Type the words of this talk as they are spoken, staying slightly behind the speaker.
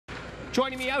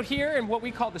Joining me out here in what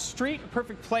we call the street, a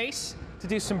perfect place to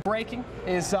do some breaking,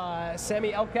 is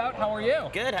Sami Elkout. How are you?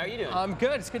 Good, how are you doing? I'm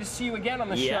good. It's good to see you again on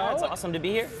the show. Yeah, it's awesome to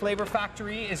be here. Flavor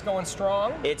Factory is going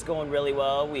strong. It's going really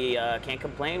well. We can't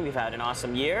complain. We've had an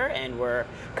awesome year, and we're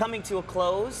coming to a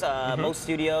close. Most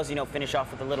studios, finish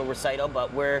off with a little recital,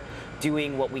 but we're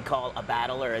doing what we call a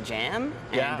battle or a jam,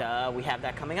 and we have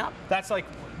that coming up. That's like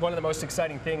one of the most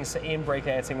exciting things in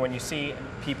breakdancing when you see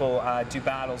people do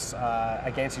battles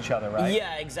against each other, right?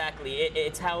 Yeah, exactly.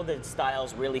 It's how the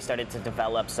styles really started to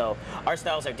develop. So our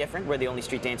styles are different. We're the only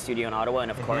street dance studio in Ottawa,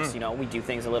 and of course, we do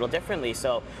things a little differently.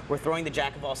 So we're throwing the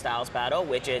Jack of all styles battle,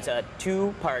 which is a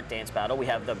two-part dance battle. We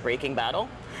have the breaking battle,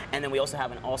 and then we also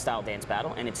have an all-style dance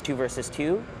battle, and it's 2 versus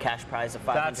 2, cash prize of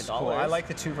 $500. That's cool. I like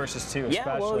the 2 versus 2 yeah,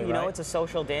 especially, well, it's a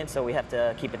social dance, so we have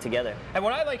to keep it together. And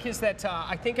what I like is that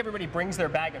I think everybody brings their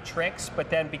bag of tricks, but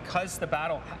then because the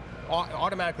battle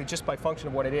automatically, just by function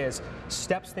of what it is,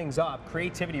 steps things up,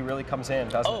 creativity really comes in,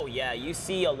 doesn't it? Oh yeah, you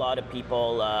see a lot of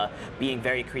people being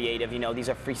very creative. These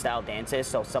are freestyle dances,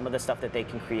 so some of the stuff that they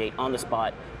can create on the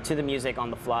spot to the music on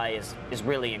the fly is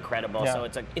really incredible.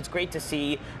 Yeah. So it's great to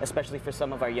see, especially for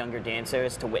some of our younger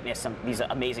dancers, to witness these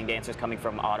amazing dancers coming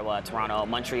from Ottawa, Toronto,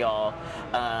 Montreal,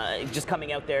 just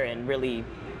coming out there and really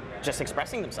just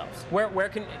expressing themselves.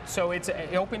 So it's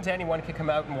open to anyone can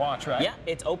come out and watch, right? Yeah,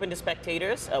 it's open to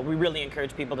spectators. We really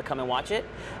encourage people to come and watch it.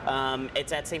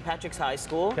 It's at St. Patrick's High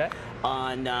School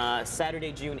on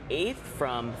Saturday, June 8th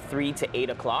from 3 to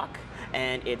 8 o'clock.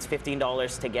 And it's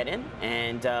 $15 to get in,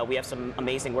 and we have some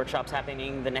amazing workshops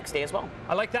happening the next day as well.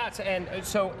 I like that. And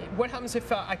so what happens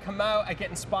if I come out, I get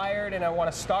inspired, and I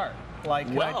want to start? Like,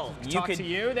 well, can I talk to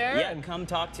you there? Yeah, and come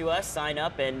talk to us, sign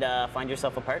up, and find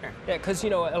yourself a partner. Yeah, because a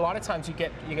lot of times you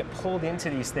get pulled into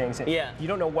these things, and you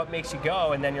don't know what makes you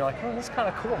go, and then you're like, oh, this is kind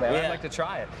of cool, man. I'd like to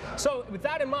try it. So with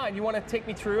that in mind, you want to take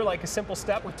me through like a simple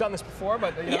step? We've done this before,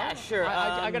 but yeah, sure.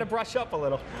 I got to brush up a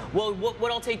little. Well,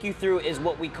 what I'll take you through is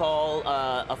what we call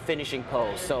a finishing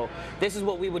pose. So this is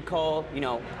what we would call,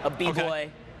 a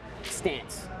b-boy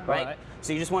stance, right?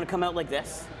 So you just want to come out like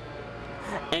this,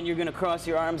 and you're going to cross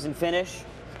your arms and finish.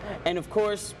 And of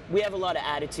course, we have a lot of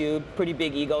attitude, pretty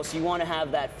big ego, so you want to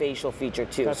have that facial feature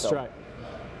too. That's right.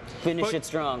 Finish it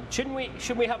strong. Should we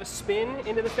have a spin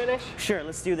into the finish? Sure,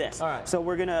 let's do this. All right. So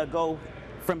we're going to go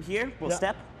from here. We'll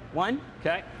step 1.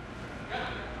 Okay.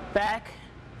 Back,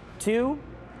 2,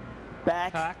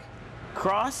 back,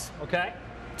 cross, okay,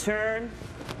 turn,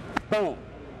 boom.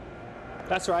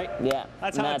 That's right. Yeah,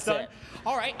 that's how it's done.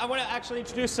 All right, I want to actually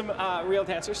introduce some real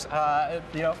dancers,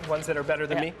 ones that are better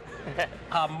than me.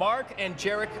 Mark and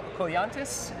Jerick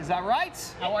Collantes, is that right?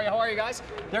 How are you guys?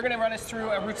 They're going to run us through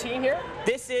a routine here.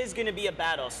 This is going to be a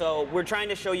battle, so we're trying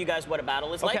to show you guys what a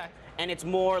battle is like. And it's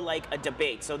more like a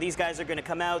debate. So these guys are going to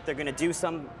come out, they're going to do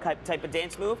some type of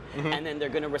dance move, and then they're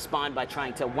going to respond by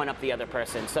trying to one-up the other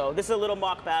person. So this is a little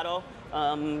mock battle,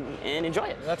 and enjoy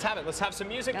it. Let's have it. Let's have some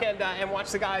music and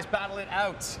watch the guys battle it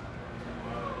out.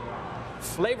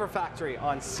 Flavor Factory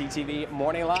on CTV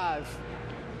Morning Live.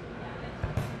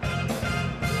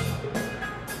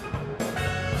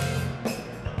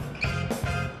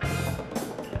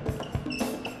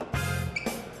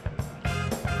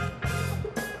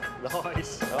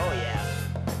 Nice. Oh, yeah.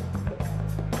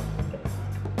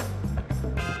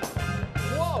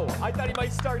 Whoa, I thought he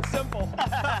might start simple.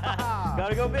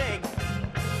 Gotta go big.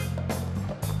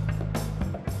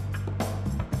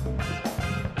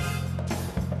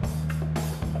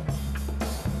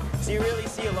 So you really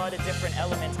see a lot of different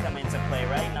elements come into play,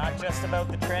 right? Not just about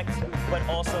the tricks, but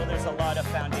also there's a lot of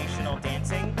foundational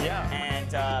dancing and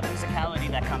musicality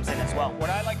that comes in as well. What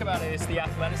I like about it is the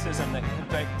athleticism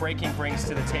that breaking brings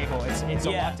to the table. It's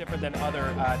a lot different than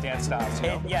other dance styles.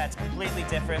 Yeah, it's completely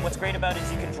different. What's great about it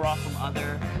is you can draw from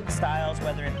other styles,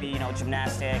 whether it be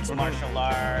gymnastics, martial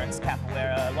arts,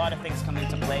 capoeira. A lot of things come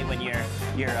into play when you're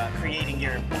creating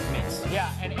your movements.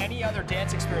 Yeah, and any other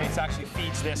dance experience actually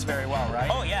feeds this very well, right?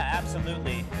 Oh yeah,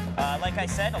 absolutely. Like I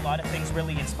said, a lot of things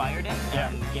really inspired it.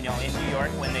 In New York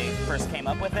when they first came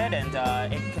up with it, and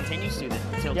it continues to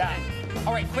till today.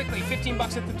 All right, quickly,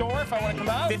 $15 at the door if I want to come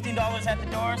out. $15 at the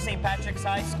door, St. Patrick's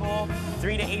High School,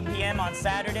 3 to 8 p.m. on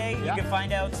Saturday. You can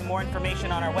find out some more information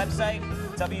on our website,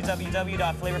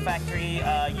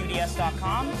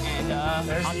 www.flavorfactoryuds.com, and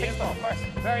on Facebook, of course.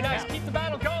 Very nice. Keep the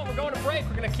battle going. We're going to break.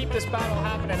 We're going to keep this battle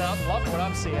happening. I'm loving what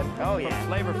I'm seeing. Oh, yeah.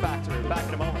 Flavor Factory. Back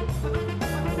in a moment.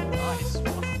 Nice.